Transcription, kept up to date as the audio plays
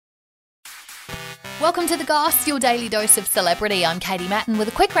Welcome to The Goss, your daily dose of celebrity. I'm Katie Matten with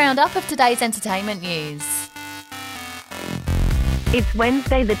a quick roundup of today's entertainment news. It's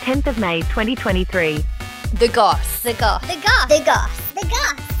Wednesday, the 10th of May, 2023. The Goss. The Goss. The Goss. The Goss. The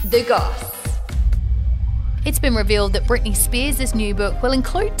Goss. The Goss. It's been revealed that Britney Spears' new book will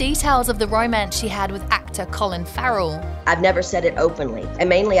include details of the romance she had with actor Colin Farrell. I've never said it openly, and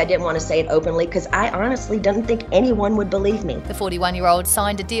mainly I didn't want to say it openly because I honestly didn't think anyone would believe me. The 41-year-old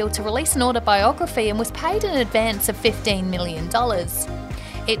signed a deal to release an autobiography and was paid an advance of $15 million.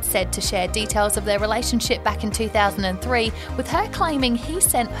 It's said to share details of their relationship back in 2003, with her claiming he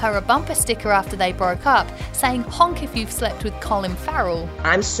sent her a bumper sticker after they broke up, saying, "Honk if you've slept with Colin Farrell."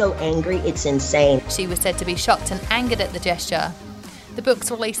 I'm so angry, it's insane. She was said to be shocked and angered at the gesture. The book's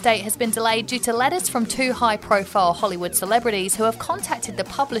release date has been delayed due to letters from two high-profile Hollywood celebrities who have contacted the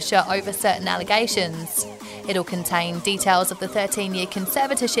publisher over certain allegations. It'll contain details of the 13-year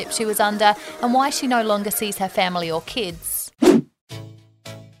conservatorship she was under and why she no longer sees her family or kids.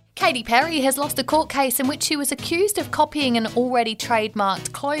 Katy Perry has lost a court case in which she was accused of copying an already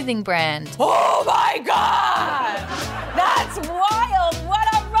trademarked clothing brand. Oh my God! That's wild! What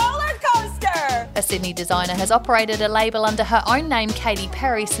a roller coaster! A Sydney designer has operated a label under her own name, Katy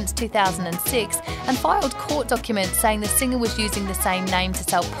Perry, since 2006 and filed court documents saying the singer was using the same name to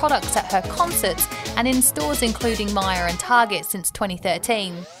sell products at her concerts and in stores including Myer and Target since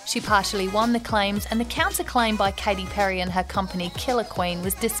 2013. She partially won the claims, and the counterclaim by Katy Perry and her company Killer Queen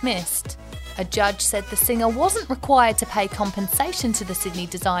was dismissed. A judge said the singer wasn't required to pay compensation to the Sydney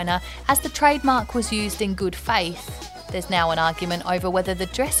designer as the trademark was used in good faith. There's now an argument over whether the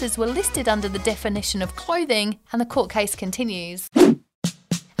dresses were listed under the definition of clothing, and the court case continues. And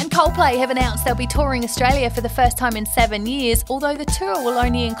Coldplay have announced they'll be touring Australia for the first time in 7 years, although the tour will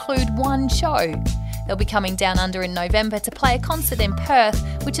only include one show. They'll be coming down under in November to play a concert in Perth,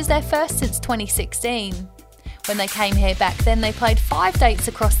 which is their first since 2016. When they came here back then, they played 5 dates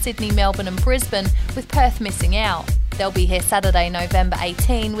across Sydney, Melbourne and Brisbane, with Perth missing out. They'll be here Saturday, November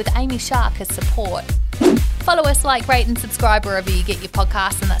 18, with Amy Shark as support. Follow us, like, rate and subscribe wherever you get your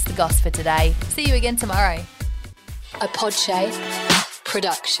podcasts, and that's The Goss for today. See you again tomorrow. A Podshape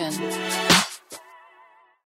production.